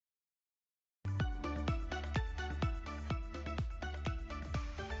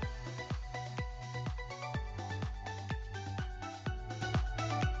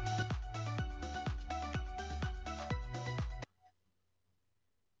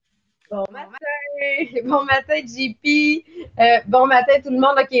Bon matin! Bon matin, JP! Bon matin, tout le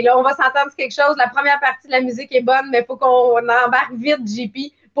monde. OK, là, on va s'entendre sur quelque chose. La première partie de la musique est bonne, mais il faut qu'on embarque vite,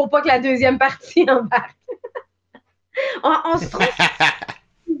 JP, pour pas que la deuxième partie embarque. On se trompe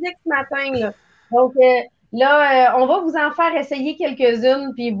de musique ce matin, là. Donc, là, on va vous en faire essayer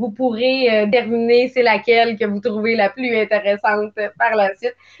quelques-unes, puis vous pourrez deviner c'est laquelle que vous trouvez la plus intéressante par la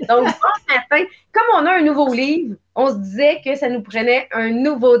suite. Donc, bon matin, comme on a un nouveau livre, on se disait que ça nous prenait un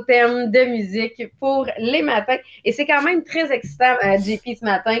nouveau thème de musique pour les matins. Et c'est quand même très excitant, JP, ce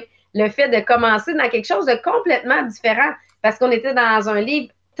matin, le fait de commencer dans quelque chose de complètement différent, parce qu'on était dans un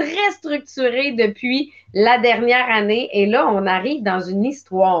livre très structuré depuis la dernière année, et là, on arrive dans une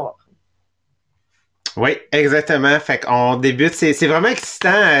histoire. Oui, exactement. Fait qu'on débute, c'est vraiment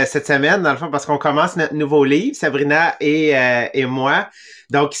excitant cette semaine, dans le fond, parce qu'on commence notre nouveau livre, Sabrina et moi,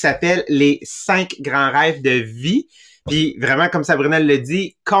 donc qui s'appelle Les 5 grands rêves de vie. Puis vraiment, comme Sabrina le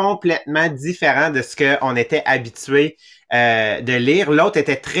dit, complètement différent de ce qu'on était habitué de lire. L'autre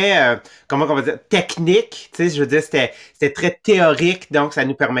était très, comment on va dire, technique. Tu sais, je veux dire, c'était très théorique, donc ça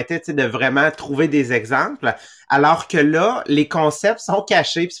nous permettait, tu sais, de vraiment trouver des exemples. Alors que là, les concepts sont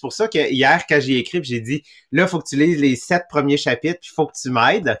cachés. Puis c'est pour ça que hier, quand j'ai écrit, j'ai dit, là, il faut que tu lises les 7 premiers chapitres, puis il faut que tu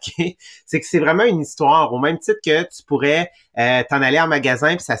m'aides, OK? C'est que c'est vraiment une histoire, au même titre que tu pourrais t'en aller en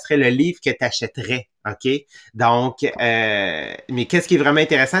magasin, puis ça serait le livre que tu achèterais, OK? Donc, mais qu'est-ce qui est vraiment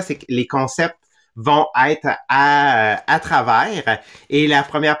intéressant, c'est que les concepts vont être à travers. Et la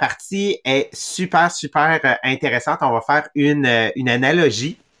première partie est super, super intéressante. On va faire une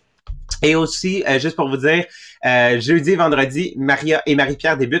analogie. Et aussi, juste pour vous dire, jeudi et vendredi, Maria et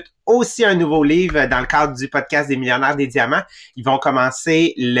Marie-Pierre débutent aussi un nouveau livre dans le cadre du podcast des millionnaires des diamants. Ils vont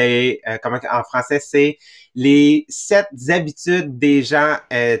commencer comment en français, c'est les 7 habitudes des gens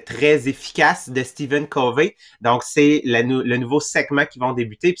très efficaces de Stephen Covey. Donc, c'est le nouveau segment qui vont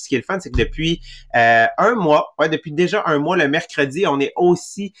débuter. Puis ce qui est le fun, c'est que depuis un mois, depuis déjà un mois, le mercredi, on est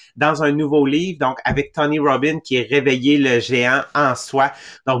aussi dans un nouveau livre, donc avec Tony Robbins qui est Réveiller le géant en soi.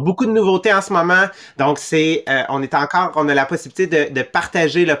 Donc, beaucoup de nouveautés en ce moment. Donc, on a la possibilité de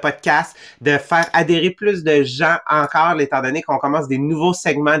partager le podcast, de faire adhérer plus de gens encore, étant donné qu'on commence des nouveaux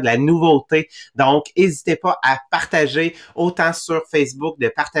segments, de la nouveauté. Donc, n'hésitez pas à partager autant sur Facebook, de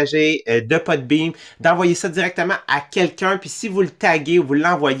partager de Podbeam, d'envoyer ça directement à quelqu'un. Puis si vous le taguez ou vous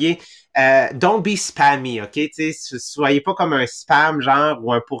l'envoyez, don't be spammy, ok? Tu sais, soyez pas comme un spam genre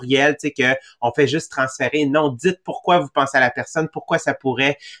ou un pourriel, tu sais que on fait juste transférer. Non, dites pourquoi vous pensez à la personne, pourquoi ça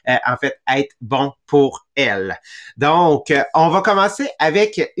pourrait en fait être bon pour elle. Donc, on va commencer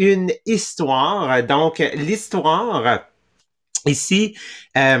avec une histoire. Donc, l'histoire ici,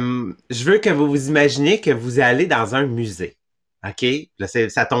 je veux que vous vous imaginez que vous allez dans un musée. OK? Là,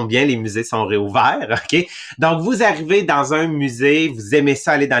 ça tombe bien, les musées sont réouverts. OK? Donc, vous arrivez dans un musée, vous aimez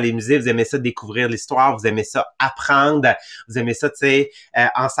ça aller dans les musées, vous aimez ça découvrir l'histoire, vous aimez ça apprendre, vous aimez ça, tu sais,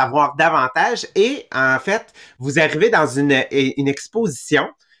 en savoir davantage. Et en fait, vous arrivez dans une exposition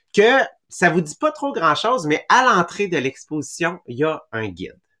que ça vous dit pas trop grand-chose, mais à l'entrée de l'exposition, il y a un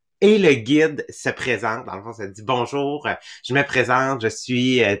guide. Et le guide se présente, dans le fond, ça dit bonjour, je me présente, je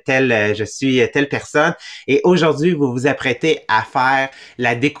suis telle personne. Et aujourd'hui, vous vous apprêtez à faire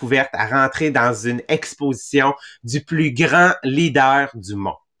la découverte, à rentrer dans une exposition du plus grand leader du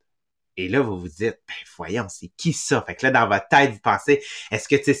monde. Et là, vous vous dites, ben voyons, c'est qui ça? Fait que là, dans votre tête, vous pensez, est-ce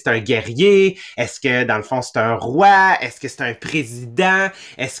que c'est un guerrier? Est-ce que dans le fond, c'est un roi? Est-ce que c'est un président?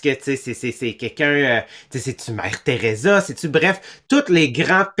 Est-ce que c'est quelqu'un, c'est-tu Mère Teresa? C'est-tu bref, tous les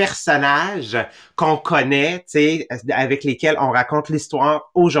grands personnages qu'on connaît, avec lesquels on raconte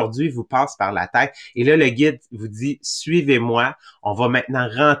l'histoire aujourd'hui vous passent par la tête. Et là, le guide vous dit, suivez-moi, on va maintenant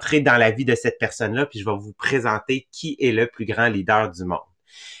rentrer dans la vie de cette personne-là, puis je vais vous présenter qui est le plus grand leader du monde.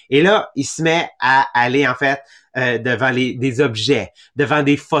 Et là, il se met à aller, en fait, devant des objets, devant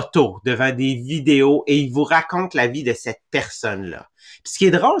des photos, devant des vidéos, et il vous raconte la vie de cette personne-là. Puis ce qui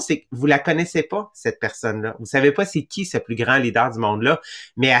est drôle, c'est que vous la connaissez pas, cette personne-là. Vous savez pas c'est qui ce plus grand leader du monde-là,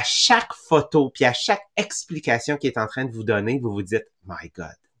 mais à chaque photo, puis à chaque explication qu'il est en train de vous donner, vous vous dites, My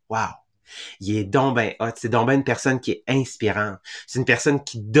God, wow! Il est donc ben hot, c'est donc ben une personne qui est inspirante. C'est une personne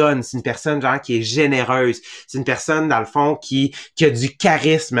qui donne, c'est une personne genre qui est généreuse. C'est une personne dans le fond qui a du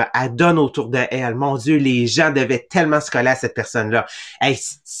charisme, elle donne autour de elle. Mon Dieu, les gens devaient tellement se coller à cette personne-là. Hey,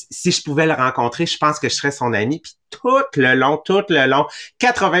 si je pouvais le rencontrer, je pense que je serais son ami. Puis tout le long,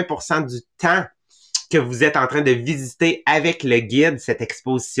 80% du temps que vous êtes en train de visiter avec le guide, cette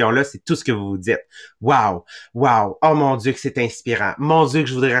exposition-là, c'est tout ce que vous vous dites. Wow, wow, oh mon Dieu que c'est inspirant. Mon Dieu que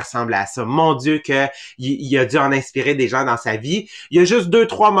je voudrais ressembler à ça. Mon Dieu que il a dû en inspirer des gens dans sa vie. Il y a juste 2,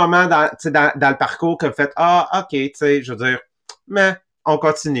 3 moments dans le parcours que vous faites, ah, ok, tu sais, je veux dire, mais on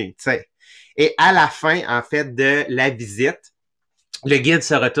continue, tu sais. Et à la fin, en fait, de la visite, le guide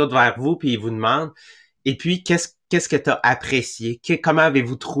se retourne vers vous puis il vous demande, et puis, qu'est-ce que tu as apprécié? Comment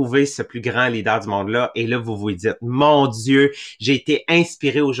avez-vous trouvé ce plus grand leader du monde-là? Et là, vous vous dites, mon Dieu, j'ai été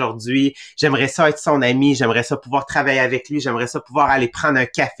inspiré aujourd'hui. J'aimerais ça être son ami. J'aimerais ça pouvoir travailler avec lui. J'aimerais ça pouvoir aller prendre un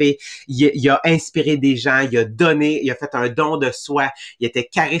café. Il a inspiré des gens. Il a donné. Il a fait un don de soi. Il était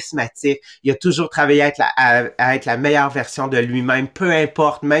charismatique. Il a toujours travaillé à être la meilleure version de lui-même. Peu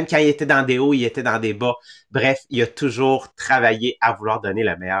importe. Même quand il était dans des hauts, il était dans des bas. Bref, il a toujours travaillé à vouloir donner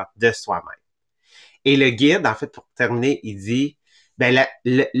le meilleur de soi-même. Et le guide, en fait, pour terminer, il dit, ben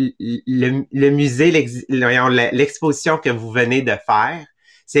le musée, l'exposition que vous venez de faire,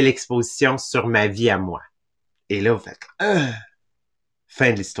 c'est l'exposition sur ma vie à moi. Et là, vous faites,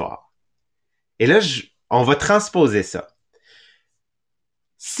 fin de l'histoire. Et là, on va transposer ça.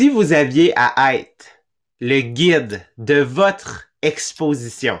 Si vous aviez à être le guide de votre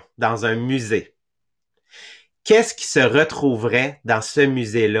exposition dans un musée, qu'est-ce qui se retrouverait dans ce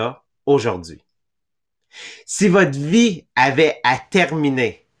musée-là aujourd'hui? Si votre vie avait à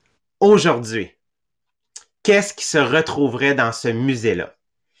terminer aujourd'hui, qu'est-ce qui se retrouverait dans ce musée-là?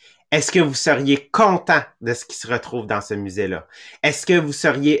 Est-ce que vous seriez content de ce qui se retrouve dans ce musée-là? Est-ce que vous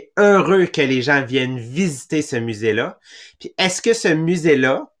seriez heureux que les gens viennent visiter ce musée-là? Puis est-ce que ce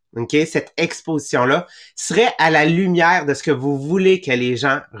musée-là, cette exposition-là, serait à la lumière de ce que vous voulez que les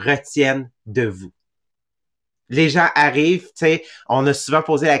gens retiennent de vous? Les gens arrivent, tu sais, on a souvent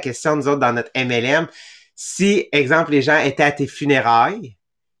posé la question, nous autres, dans notre MLM, si, exemple, les gens étaient à tes funérailles,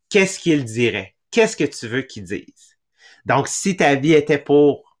 qu'est-ce qu'ils diraient? Qu'est-ce que tu veux qu'ils disent? Donc, si ta vie était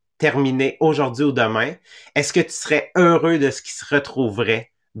pour terminer aujourd'hui ou demain, est-ce que tu serais heureux de ce qui se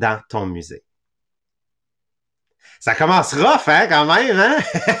retrouverait dans ton musée? Ça commence rough, hein, quand même, hein?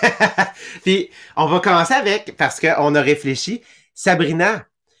 Puis, on va commencer avec, parce qu'on a réfléchi, Sabrina,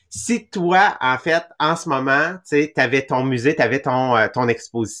 si toi, en fait, en ce moment, tu sais, t'avais ton musée, t'avais ton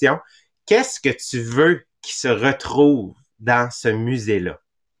exposition, qu'est-ce que tu veux qui se retrouve dans ce musée-là?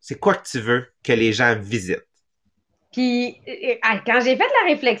 C'est quoi que tu veux que les gens visitent? Puis, quand j'ai fait la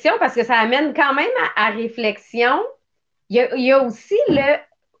réflexion, parce que ça amène quand même à réflexion, il y a aussi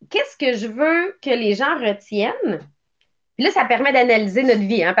qu'est-ce que je veux que les gens retiennent? Puis là, ça permet d'analyser notre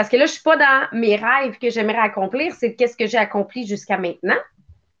vie, hein, parce que là, je ne suis pas dans mes rêves que j'aimerais accomplir, c'est qu'est-ce que j'ai accompli jusqu'à maintenant.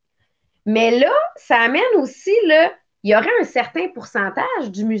 Mais là, ça amène aussi, il y aurait un certain pourcentage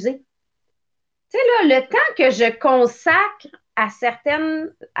du musée. Tu sais, là, le temps que je consacre à certains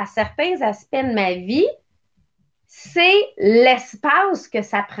aspects de ma vie, c'est l'espace que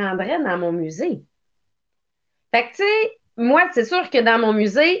ça prendrait dans mon musée. Fait que, tu sais, moi, c'est sûr que dans mon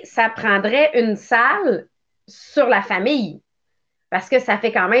musée, ça prendrait une salle sur la famille, parce que ça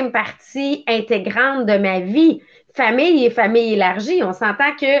fait quand même partie intégrante de ma vie. Famille et famille élargie. On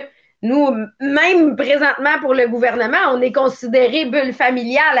s'entend que nous, même présentement pour le gouvernement, on est considéré bulle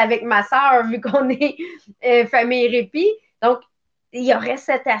familiale avec ma sœur, vu qu'on est famille répit. Donc, il y aurait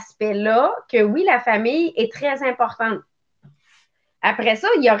cet aspect-là que oui, la famille est très importante. Après ça,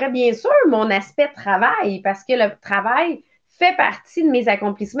 il y aurait bien sûr mon aspect travail, parce que le travail fait partie de mes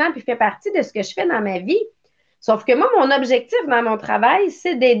accomplissements, puis fait partie de ce que je fais dans ma vie. Sauf que moi, mon objectif dans mon travail,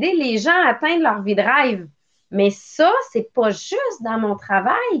 c'est d'aider les gens à atteindre leur vie de rêve. Mais ça, c'est pas juste dans mon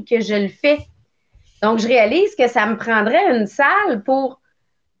travail que je le fais. Donc, je réalise que ça me prendrait une salle pour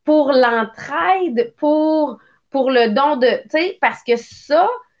l'entraide, pour le don de, tu sais, parce que ça,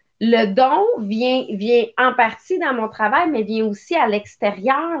 le don vient en partie dans mon travail, mais vient aussi à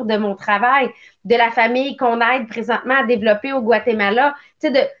l'extérieur de mon travail, de la famille qu'on aide présentement à développer au Guatemala.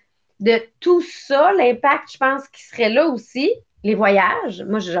 Tu sais, de tout ça, l'impact, je pense, qui serait là aussi, les voyages.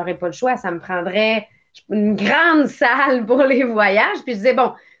 Moi, je n'aurais pas le choix. Ça me prendrait une grande salle pour les voyages. Puis je disais,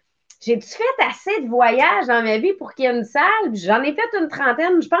 bon, j'ai-tu fait assez de voyages dans ma vie pour qu'il y ait une salle? J'en ai fait une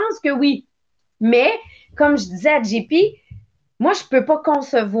trentaine, je pense que oui. Mais, comme je disais à JP, moi, je ne peux pas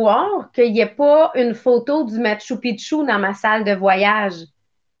concevoir qu'il n'y ait pas une photo du Machu Picchu dans ma salle de voyage.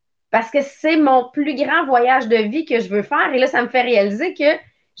 Parce que c'est mon plus grand voyage de vie que je veux faire. Et là, ça me fait réaliser que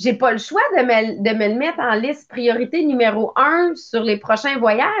je n'ai pas le choix de me le mettre en liste priorité numéro 1 sur les prochains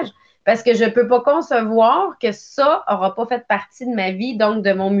voyages. Parce que je ne peux pas concevoir que ça n'aura pas fait partie de ma vie, donc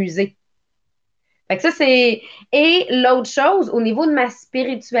de mon musée. Fait que ça, c'est. Et l'autre chose, au niveau de ma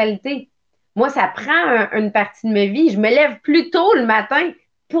spiritualité, moi, ça prend une partie de ma vie. Je me lève plus tôt le matin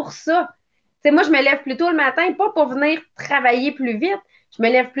pour ça. Tu sais, moi, je me lève plus tôt le matin, pas pour venir travailler plus vite. Je me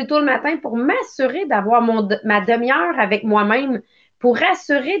lève plus tôt le matin pour m'assurer d'avoir ma demi-heure avec moi-même, pour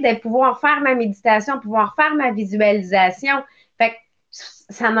assurer de pouvoir faire ma méditation, pouvoir faire ma visualisation. Fait que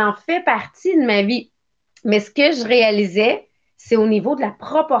ça en fait partie de ma vie. Mais ce que je réalisais, c'est au niveau de la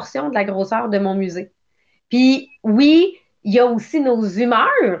proportion de la grosseur de mon musée. Puis oui, il y a aussi nos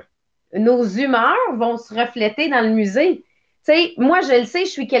humeurs. Nos humeurs vont se refléter dans le musée. Tu sais, moi, je le sais,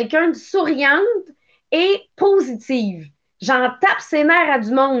 je suis quelqu'un de souriante et positive. J'en tape ses nerfs à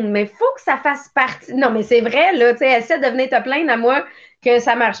du monde, mais il faut que ça fasse partie. Non, mais c'est vrai, là, tu sais, essaie de venir te plaindre à moi que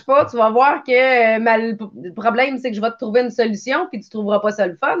ça marche pas. Tu vas voir que le problème, c'est que je vais te trouver une solution, puis tu trouveras pas ça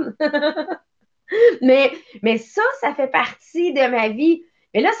le fun. Mais ça fait partie de ma vie.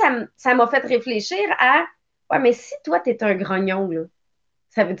 Mais là, ça m'a fait réfléchir à, ouais, mais si toi, tu es un grognon, là,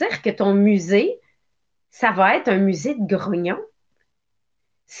 ça veut dire que ton musée, ça va être un musée de grognons.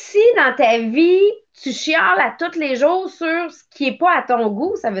 Si dans ta vie, tu chiales à tous les jours sur ce qui n'est pas à ton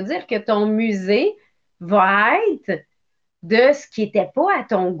goût, ça veut dire que ton musée va être de ce qui n'était pas à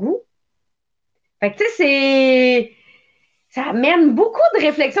ton goût. Fait que, tu sais, ça amène beaucoup de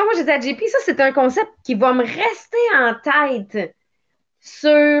réflexions. Moi, j'ai dit à JP, ça, c'est un concept qui va me rester en tête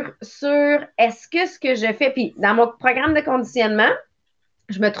sur est-ce que ce que je fais, puis dans mon programme de conditionnement,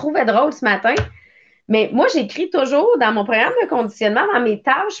 je me trouvais drôle ce matin, mais moi, j'écris toujours dans mon programme de conditionnement, dans mes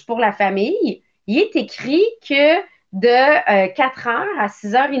tâches pour la famille, il est écrit que de 4 heures à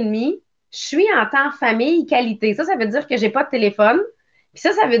 6h30, je suis en temps famille qualité. Ça veut dire que j'ai pas de téléphone. Puis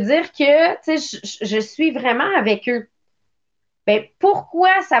ça veut dire que je suis vraiment avec eux. Ben, pourquoi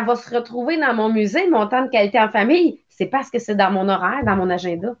ça va se retrouver dans mon musée, mon temps de qualité en famille? C'est parce que c'est dans mon horaire, dans mon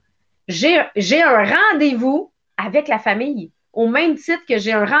agenda. J'ai un rendez-vous avec la famille, au même titre que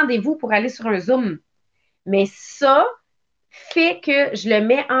j'ai un rendez-vous pour aller sur un Zoom. Mais ça fait que je le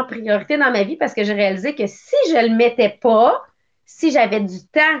mets en priorité dans ma vie parce que j'ai réalisé que si je ne le mettais pas, si j'avais du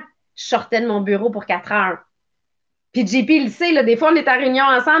temps, je sortais de mon bureau pour 4 heures. Puis JP, il le sait, là, des fois, on est en réunion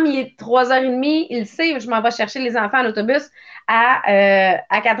ensemble, il est 3h30, il le sait, je m'en vais chercher les enfants à l'autobus à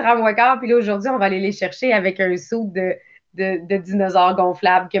 4h moins quart, puis là, aujourd'hui, on va aller les chercher avec un saut de dinosaures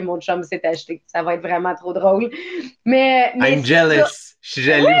gonflables que mon chum s'est acheté. Ça va être vraiment trop drôle. Mais I'm jealous. Je suis oui,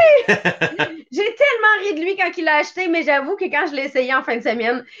 jaloux. j'ai tellement ri de lui quand il l'a acheté, mais j'avoue que quand je l'ai essayé en fin de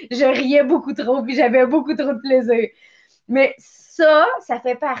semaine, je riais beaucoup trop, puis j'avais beaucoup trop de plaisir. Mais ça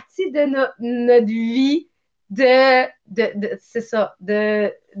fait partie de notre vie c'est ça,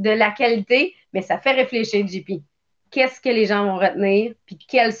 de la qualité, mais ça fait réfléchir, JP. Qu'est-ce que les gens vont retenir, puis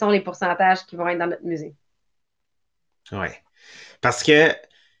quels sont les pourcentages qui vont être dans notre musée? Oui. Parce que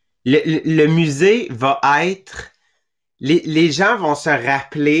le musée va être... Les gens vont se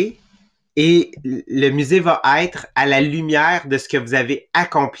rappeler et le musée va être à la lumière de ce que vous avez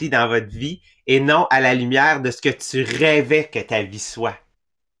accompli dans votre vie et non à la lumière de ce que tu rêvais que ta vie soit.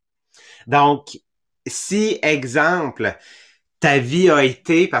 Donc, si, exemple, ta vie a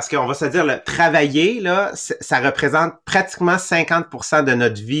été, parce qu'on va se dire, le travailler, là, ça représente pratiquement 50% de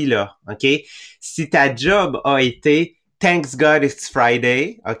notre vie, là, OK? Si ta job a été Thanks God it's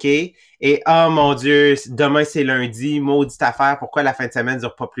Friday, OK? Et oh mon Dieu, demain c'est lundi, maudite affaire, pourquoi la fin de semaine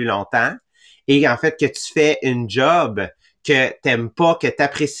dure pas plus longtemps? Et en fait, que tu fais une job que t'aimes pas, que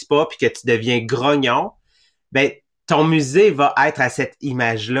t'apprécies pas, puis que tu deviens grognon, ben, ton musée va être à cette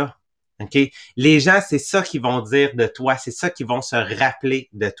image-là. OK? Les gens, c'est ça qu'ils vont dire de toi, c'est ça qu'ils vont se rappeler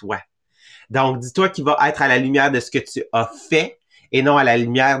de toi. Donc, dis-toi qu'il va être à la lumière de ce que tu as fait et non à la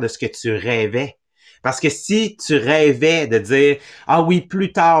lumière de ce que tu rêvais. Parce que si tu rêvais de dire, ah oui,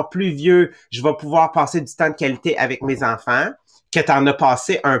 plus tard, plus vieux, je vais pouvoir passer du temps de qualité avec mes enfants, que tu en as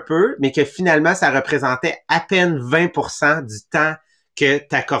passé un peu, mais que finalement, ça représentait à peine 20% du temps que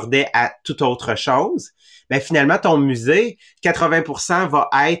tu accordais à toute autre chose, ben finalement, ton musée, 80% va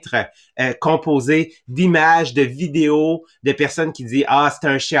être composé d'images, de vidéos, de personnes qui disent « Ah, c'est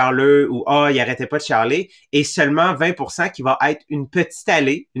un chialeux » ou « Ah, il arrêtait pas de chialer » et seulement 20% qui va être une petite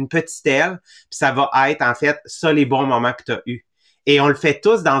allée, une petite aile, puis ça va être en fait ça les bons moments que tu as eus. Et on le fait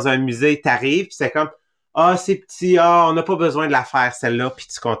tous dans un musée, t'arrives, puis c'est comme « Ah, c'est petit, ah, on n'a pas besoin de la faire celle-là » puis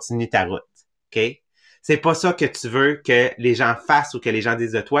tu continues ta route. OK? C'est pas ça que tu veux que les gens fassent ou que les gens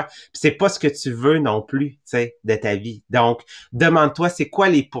disent de toi. Puis c'est pas ce que tu veux non plus, tu sais, de ta vie. Donc, demande-toi, c'est quoi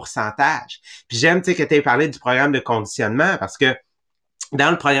les pourcentages? Puis j'aime, tu sais, que tu aies parlé du programme de conditionnement parce que dans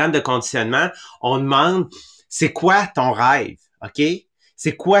le programme de conditionnement, on demande, c'est quoi ton rêve? OK?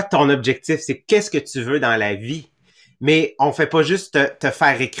 C'est quoi ton objectif? C'est qu'est-ce que tu veux dans la vie? Mais on fait pas juste te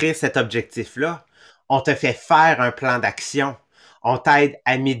faire écrire cet objectif-là. On te fait faire un plan d'action. On t'aide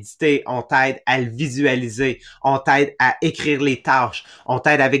à méditer, on t'aide à le visualiser, on t'aide à écrire les tâches, on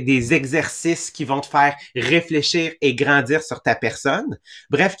t'aide avec des exercices qui vont te faire réfléchir et grandir sur ta personne.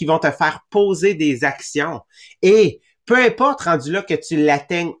 Bref, qui vont te faire poser des actions. Et peu importe rendu là que tu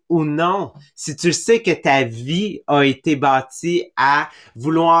l'atteignes ou non, si tu sais que ta vie a été bâtie à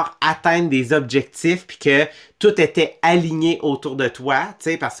vouloir atteindre des objectifs puis que tout était aligné autour de toi,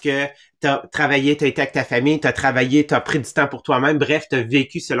 tu sais, parce que t'as travaillé, t'as été avec ta famille, t'as travaillé, t'as pris du temps pour toi-même, bref, t'as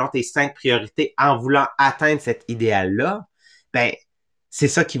vécu selon tes 5 priorités en voulant atteindre cet idéal-là, ben, c'est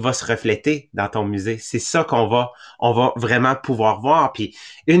ça qui va se refléter dans ton musée. C'est ça on va vraiment pouvoir voir. Puis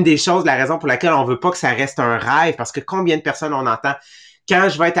une des choses, la raison pour laquelle on veut pas que ça reste un rêve, parce que combien de personnes on entend, quand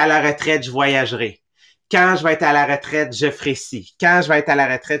je vais être à la retraite, je voyagerai. Quand je vais être à la retraite, je ferai ci. Quand je vais être à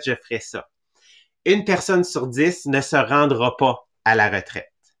la retraite, je ferai ça. Une personne sur 10 ne se rendra pas à la retraite.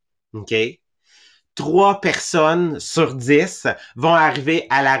 OK? 3 personnes sur 10 vont arriver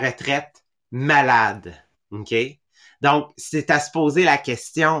à la retraite malades. OK? Donc, c'est à se poser la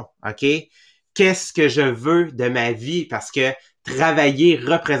question, OK? Qu'est-ce que je veux de ma vie? Parce que travailler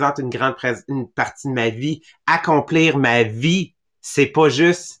représente une partie de ma vie. Accomplir ma vie, c'est pas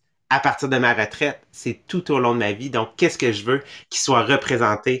juste à partir de ma retraite, c'est tout au long de ma vie. Donc, qu'est-ce que je veux qui soit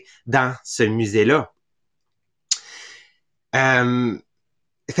représenté dans ce musée-là?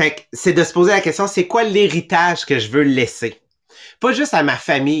 Fait que c'est de se poser la question, c'est quoi l'héritage que je veux laisser? Pas juste à ma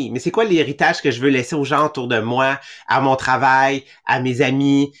famille, mais c'est quoi l'héritage que je veux laisser aux gens autour de moi, à mon travail, à mes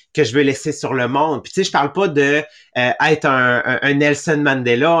amis, que je veux laisser sur le monde. Puis tu sais, je parle pas de être un Nelson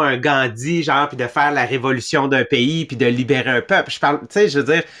Mandela, un Gandhi, genre, puis de faire la révolution d'un pays, puis de libérer un peuple. Je parle, tu sais, je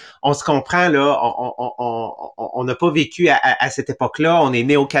veux dire, on se comprend là, on n'a pas vécu à cette époque-là. On est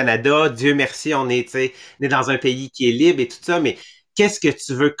né au Canada, Dieu merci, on est, tu sais, né dans un pays qui est libre et tout ça, mais qu'est-ce que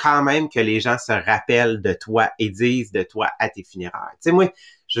tu veux quand même que les gens se rappellent de toi et disent de toi à tes funérailles? Tu sais, moi,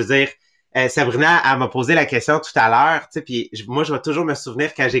 je veux dire, Sabrina, elle m'a posé la question tout à l'heure, tu sais, puis moi, je vais toujours me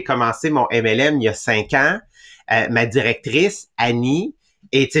souvenir quand j'ai commencé mon MLM il y a 5 ans, ma directrice, Annie,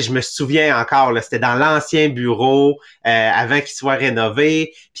 et tu sais, je me souviens encore, là, c'était dans l'ancien bureau, avant qu'il soit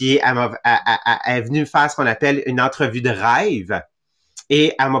rénové, puis elle est venue me faire ce qu'on appelle une entrevue de rêve,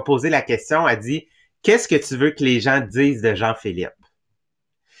 et elle m'a posé la question, elle dit, qu'est-ce que tu veux que les gens disent de Jean-Philippe?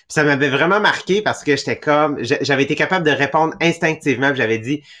 Puis ça m'avait vraiment marqué parce que j'étais comme, j'avais été capable de répondre instinctivement. Puis j'avais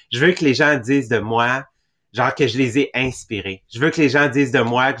dit, je veux que les gens disent de moi, genre que je les ai inspirés. Je veux que les gens disent de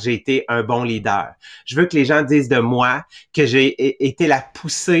moi que j'ai été un bon leader. Je veux que les gens disent de moi que j'ai été la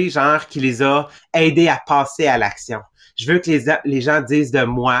poussée, genre qui les a aidés à passer à l'action. Je veux que les gens disent de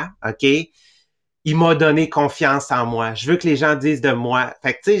moi, OK? Il m'a donné confiance en moi. Je veux que les gens disent de moi.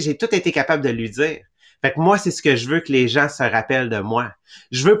 Fait que, tu sais, j'ai tout été capable de lui dire. Fait que moi, c'est ce que je veux que les gens se rappellent de moi.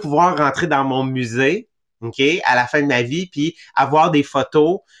 Je veux pouvoir rentrer dans mon musée, OK, à la fin de ma vie, puis avoir des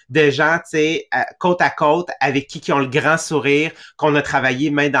photos de gens, tu sais, côte à côte, avec qui ont le grand sourire, qu'on a travaillé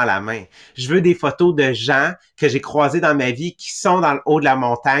main dans la main. Je veux des photos de gens que j'ai croisés dans ma vie, qui sont dans le haut de la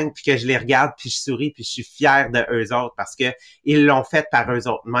montagne, puis que je les regarde, puis je souris, puis je suis fier de eux autres, parce que ils l'ont fait par eux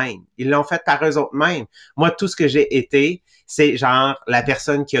autres mêmes. Ils l'ont fait par eux autres mêmes. Moi, tout ce que j'ai été, c'est genre la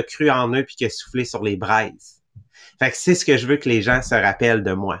personne qui a cru en eux puis qui a soufflé sur les braises. Fait que c'est ce que je veux que les gens se rappellent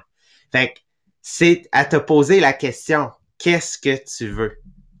de moi. Fait que c'est à te poser la question, qu'est-ce que tu veux?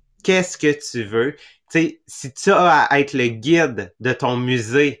 Qu'est-ce que tu veux? Tu sais, si tu as à être le guide de ton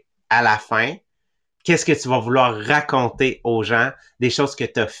musée à la fin, qu'est-ce que tu vas vouloir raconter aux gens des choses que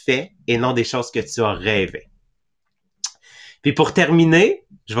tu as fait et non des choses que tu as rêvé? Puis pour terminer,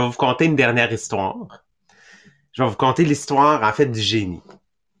 je vais vous conter une dernière histoire. Je vais vous conter l'histoire, en fait, du génie.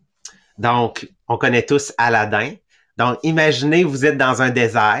 Donc, on connaît tous Aladdin. Donc, imaginez, vous êtes dans un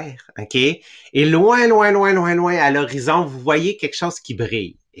désert, OK? Et loin, loin, loin, loin, loin, à l'horizon, vous voyez quelque chose qui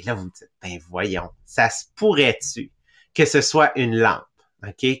brille. Et là, vous vous dites, ben voyons, ça se pourrait-tu que ce soit une lampe?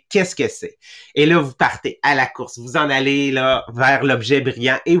 OK? Qu'est-ce que c'est? Et là, vous partez à la course. Vous en allez là vers l'objet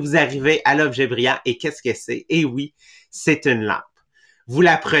brillant et vous arrivez à l'objet brillant. Et qu'est-ce que c'est? Et oui, c'est une lampe. Vous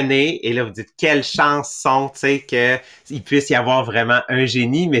la prenez et là, vous dites, quelle chance sont, tu sais, qu'il puisse y avoir vraiment un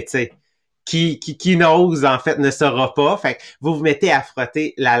génie, mais tu sais, qui n'ose, en fait, ne saura pas. Fait que vous vous mettez à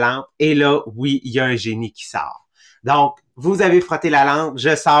frotter la lampe et là, oui, il y a un génie qui sort. Donc, vous avez frotté la lampe,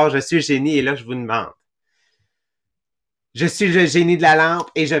 je sors, je suis le génie et là, je vous demande. Je suis le génie de la lampe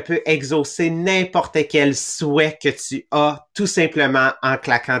et je peux exaucer n'importe quel souhait que tu as tout simplement en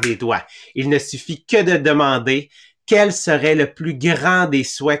claquant des doigts. Il ne suffit que de demander quel serait le plus grand des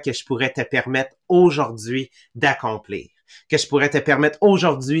souhaits que je pourrais te permettre aujourd'hui d'accomplir, que je pourrais te permettre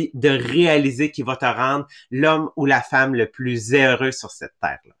aujourd'hui de réaliser qui va te rendre l'homme ou la femme le plus heureux sur cette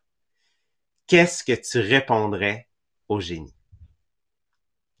terre-là. Qu'est-ce que tu répondrais au génie?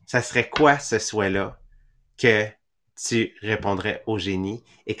 Ça serait quoi ce souhait-là que tu répondrais au génie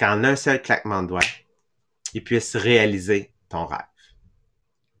et qu'en un seul claquement de doigts, il puisse réaliser ton rêve?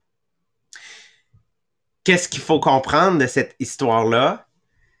 qu'est-ce qu'il faut comprendre de cette histoire-là?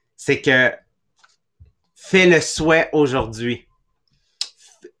 C'est que fais le souhait aujourd'hui.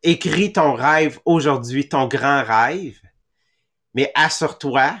 Écris ton rêve aujourd'hui, ton grand rêve, mais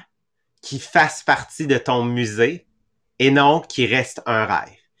assure-toi qu'il fasse partie de ton musée et non qu'il reste un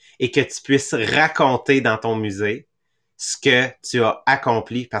rêve. Et que tu puisses raconter dans ton musée ce que tu as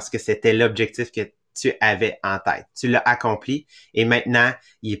accompli parce que c'était l'objectif que tu avais en tête. Tu l'as accompli et maintenant,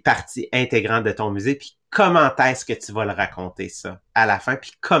 il est partie intégrante de ton musée. Puis comment est-ce que tu vas le raconter ça à la fin?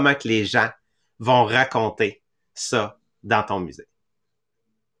 Puis comment que les gens vont raconter ça dans ton musée?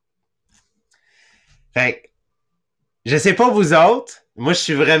 Fait que, je sais pas vous autres, moi je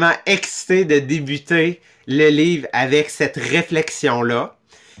suis vraiment excité de débuter le livre avec cette réflexion-là.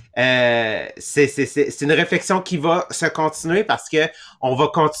 C'est une réflexion qui va se continuer parce que on va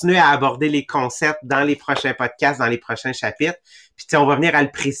continuer à aborder les concepts dans les prochains podcasts, dans les prochains chapitres. Puis on va venir à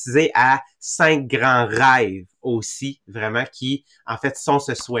le préciser à 5 grands rêves aussi, vraiment, qui en fait sont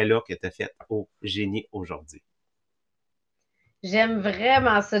ce souhait-là que tu as fait au génie aujourd'hui. J'aime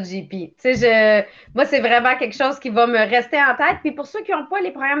vraiment ça, JP. Moi, c'est vraiment quelque chose qui va me rester en tête. Puis pour ceux qui n'ont pas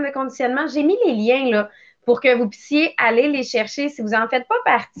les programmes de conditionnement, j'ai mis les liens là pour que vous puissiez aller les chercher si vous n'en faites pas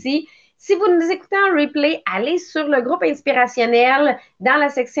partie. Si vous nous écoutez en replay, allez sur le groupe inspirationnel dans la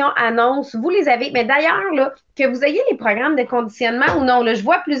section annonces. Vous les avez. Mais d'ailleurs, là, que vous ayez les programmes de conditionnement ou non, là, je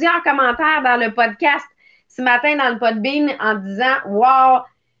vois plusieurs commentaires dans le podcast ce matin dans le Podbean en disant « Wow,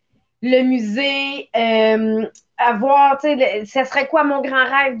 le musée, avoir, tu sais, ce serait quoi mon grand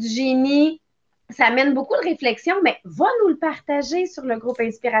rêve du génie? » Ça amène beaucoup de réflexion, mais va nous le partager sur le groupe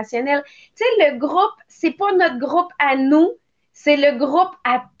inspirationnel. Tu sais, le groupe, c'est pas notre groupe à nous, c'est le groupe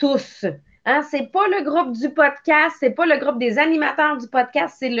à tous. Hein? C'est pas le groupe du podcast, c'est pas le groupe des animateurs du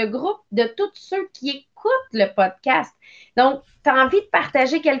podcast, c'est le groupe de tous ceux qui écoutent le podcast. Donc, tu as envie de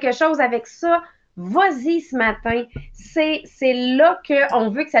partager quelque chose avec ça, vas-y ce matin. C'est là qu'on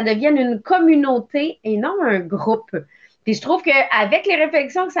veut que ça devienne une communauté et non un groupe. Puis je trouve qu'avec les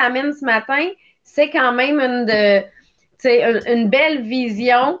réflexions que ça amène ce matin, c'est quand même une belle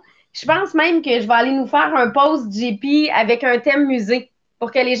vision. Je pense même que je vais aller nous faire un post JP avec un thème musée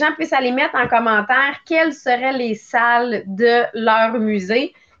pour que les gens puissent aller mettre en commentaire quelles seraient les salles de leur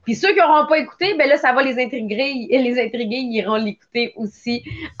musée. Puis ceux qui n'auront pas écouté, ben là, ça va les intriguer et les intrigués iront l'écouter aussi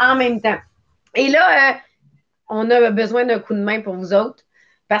en même temps. Et là, on a besoin d'un coup de main pour vous autres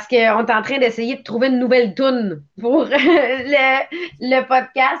parce qu'on est en train d'essayer de trouver une nouvelle toune pour le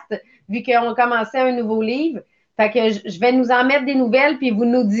podcast vu qu'on commençait un nouveau livre. Fait que je vais nous en mettre des nouvelles puis vous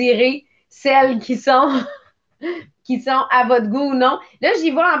nous direz celles qui sont à votre goût ou non. Là,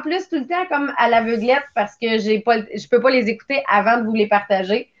 j'y vais en plus tout le temps comme à l'aveuglette parce que je peux pas les écouter avant de vous les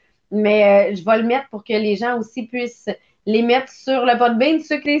partager. Mais je vais le mettre pour que les gens aussi puissent les mettre sur le Podbean.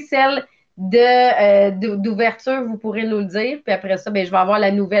 Ceux qui celles d'ouverture, vous pourrez nous le dire. Puis après ça, ben, je vais avoir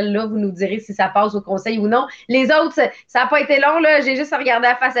la nouvelle là. Vous nous direz si ça passe au conseil ou non. Les autres, ça n'a pas été long. Là. J'ai juste regardé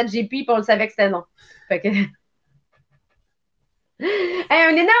la face à JP puis on le savait que c'était non. Fait que... Hey,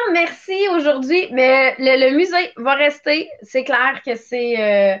 un énorme merci aujourd'hui. Mais le musée va rester. C'est clair que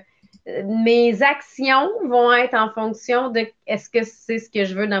mes actions vont être en fonction de est-ce que c'est ce que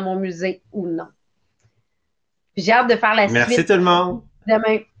je veux dans mon musée ou non. J'ai hâte de faire la suite. Merci tout le monde.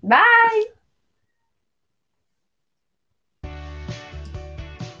 Demain. Bye!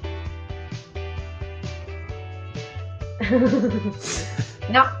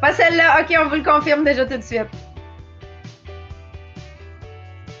 Non, pas celle-là. OK, on vous le confirme déjà tout de suite.